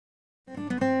Hi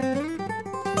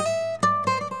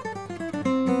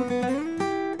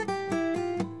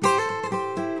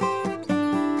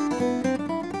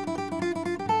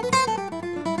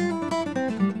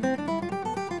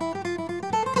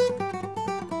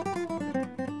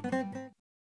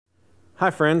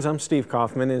friends, I'm Steve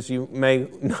Kaufman. As you may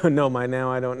know by now,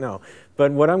 I don't know.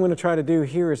 But what I'm going to try to do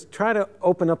here is try to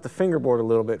open up the fingerboard a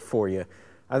little bit for you.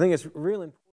 I think it's really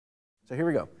important. So here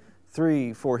we go.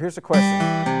 3, 4, here's the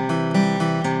question.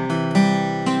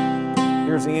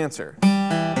 Here's the answer.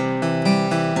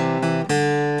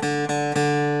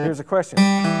 Here's the question.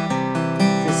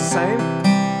 It's the same?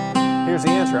 Here's the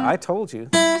answer. I told you.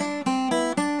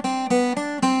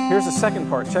 Here's the second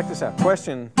part. Check this out.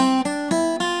 Question.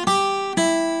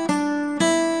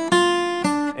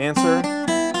 Answer.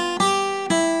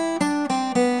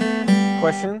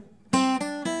 Question.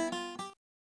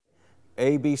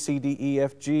 A, B, C, D, E,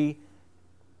 F, G,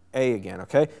 A again,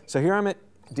 okay? So here I'm at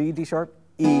D, D sharp,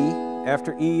 E.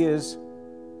 After E is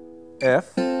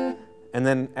F. And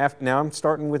then now I'm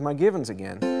starting with my givens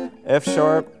again. F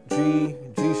sharp, G,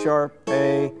 G sharp,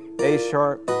 A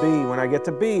sharp, B. When I get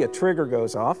to B, a trigger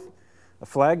goes off. A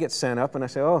flag gets sent up, and I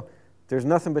say, oh, there's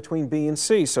nothing between B and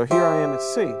C. So here I am at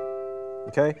C.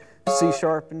 Okay, C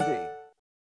sharp and D.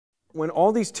 When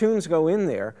all these tunes go in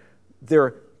there,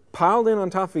 they're piled in on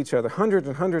top of each other, hundreds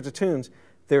and hundreds of tunes.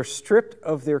 They're stripped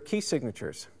of their key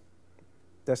signatures.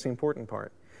 That's the important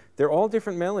part. They're all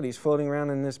different melodies floating around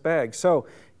in this bag. So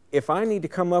if I need to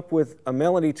come up with a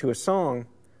melody to a song,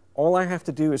 all I have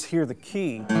to do is hear the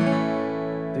key.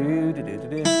 Do, do, do, do,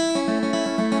 do.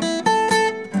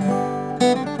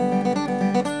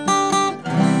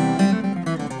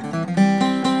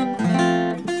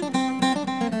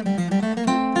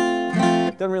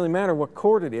 Doesn't really matter what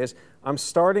chord it is. I'm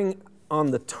starting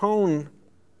on the tone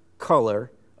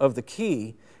color of the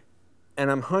key,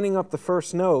 and I'm hunting up the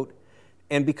first note,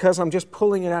 and because I'm just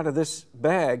pulling it out of this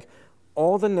bag,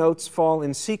 all the notes fall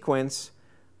in sequence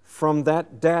from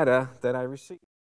that data that I received.